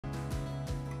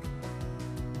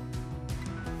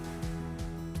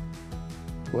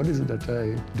What is it that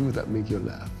I do that make you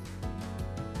laugh?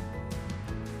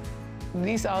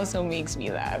 This also makes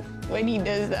me laugh. When he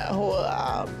does that whole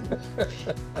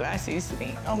glasses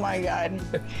thing. Oh my God.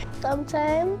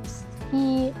 Sometimes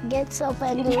he gets up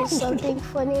and does something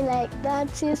funny like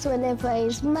dances whenever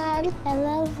he's mad. I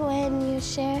love when you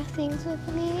share things with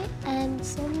me, and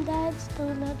some dads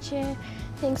do not share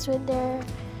things with their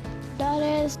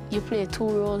daughters. You play two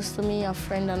roles to me, a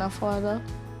friend and a father.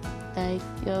 Like,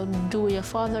 you do your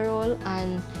father role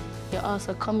and you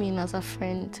also come in as a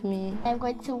friend to me. I'm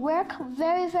going to work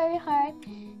very, very hard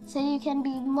so you can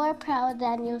be more proud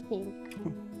than you think.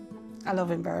 I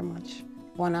love him very much.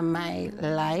 One of my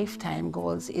lifetime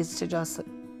goals is to just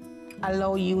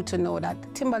allow you to know that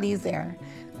Timberly is there.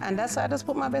 And that's why I just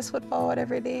put my best foot forward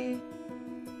every day.